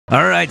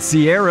Alright,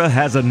 Sierra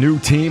has a new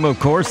team, of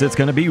course. It's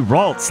gonna be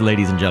Ralts,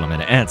 ladies and gentlemen.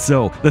 And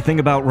so, the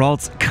thing about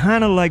Ralts,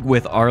 kinda like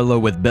with Arlo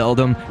with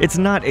Beldum, it's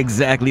not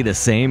exactly the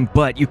same,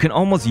 but you can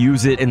almost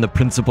use it in the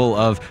principle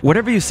of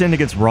whatever you send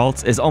against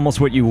Ralts is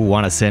almost what you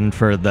want to send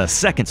for the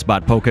second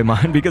spot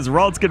Pokemon, because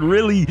Ralts can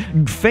really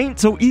faint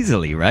so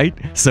easily, right?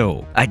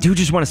 So, I do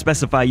just want to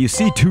specify, you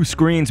see two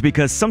screens,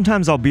 because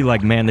sometimes I'll be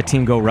like, man, the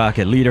Team Go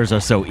Rocket leaders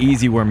are so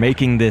easy, we're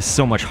making this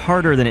so much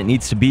harder than it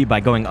needs to be by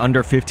going under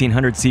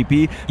 1500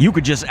 CP. You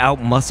could just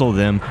outmuscle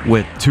them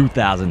with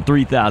 2000,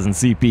 3000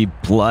 CP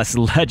plus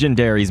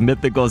legendaries,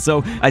 mythicals.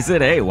 So I said,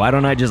 hey, why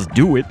don't I just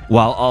do it?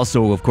 While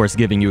also, of course,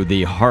 giving you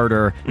the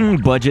harder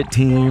budget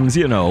teams,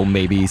 you know,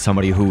 maybe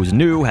somebody who's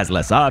new, has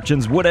less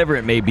options, whatever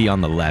it may be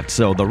on the left.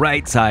 So the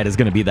right side is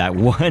going to be that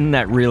one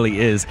that really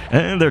is,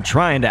 and they're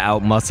trying to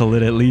outmuscle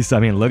it at least. I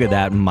mean, look at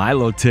that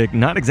Milotic,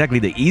 not exactly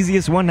the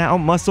easiest one to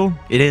outmuscle.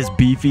 It is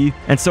beefy.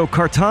 And so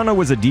Kartana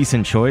was a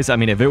decent choice. I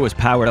mean, if it was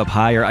powered up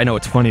higher, I know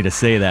it's funny to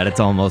say that,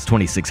 it's almost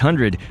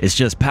 2600. It's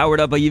just powered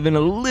up even a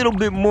little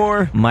bit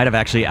more. Might have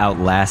actually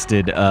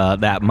outlasted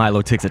that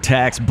Milotic's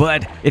attacks,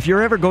 but if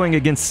you're ever going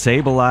against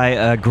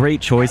Sableye, a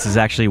great choice is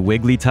actually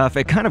Wigglytuff.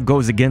 It kind of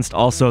goes against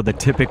also the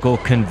typical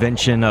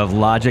convention of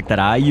logic that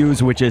I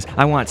use, which is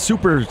I want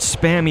super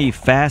spammy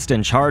fast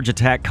and charge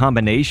attack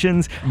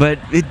combinations, but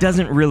it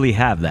doesn't really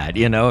have that,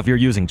 you know, if you're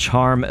using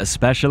Charm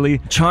especially.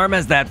 Charm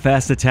has that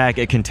fast attack,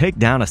 it can take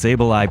down a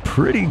Sableye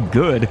pretty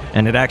good,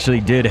 and it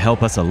actually did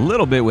help us a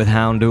little bit with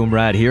Houndoom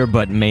right here,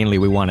 but mainly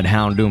we wanted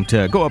Houndoom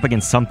to go up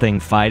against something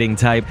fighting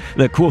type.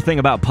 The cool thing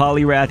about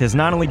Poliwrath is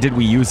not only did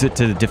we use it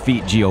to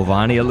defeat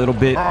Giovanni a little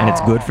bit, and it's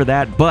good for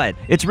that, but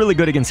it's really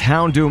good against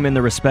Houndoom in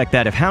the respect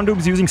that if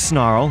Houndoom's using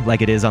Snarl,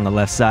 like it is on the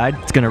left side,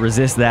 it's going to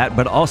resist that,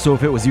 but also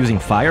if it was using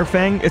Fire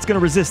Fang, it's going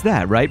to resist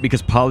that, right?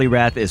 Because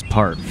Poliwrath is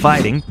part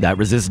fighting, that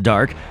resists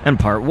dark, and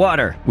part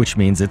water, which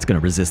means it's going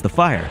to resist the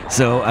fire.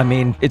 So, I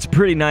mean, it's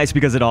pretty nice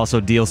because it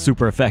also deals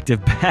super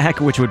effective back,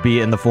 which would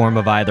be in the form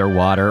of either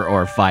water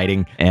or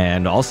fighting,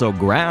 and also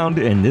ground.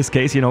 In this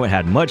case, you know, it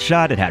had Mud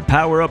Shot, it had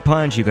Power Up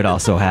Punch, you could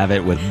also have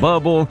it with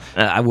Bubble.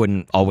 I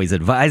wouldn't always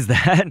advise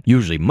that.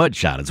 Usually Mud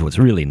Shot is what's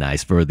really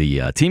nice for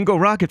the Team Go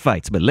Rocket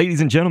fights, but ladies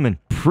and gentlemen,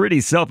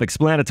 pretty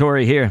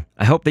self-explanatory here.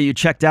 I hope that you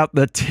checked out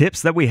the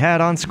tips that we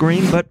had on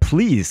screen, but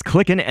please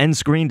click an end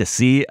screen to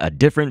see a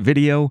different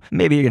video,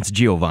 maybe against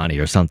Giovanni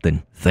or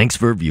something. Thanks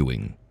for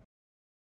viewing.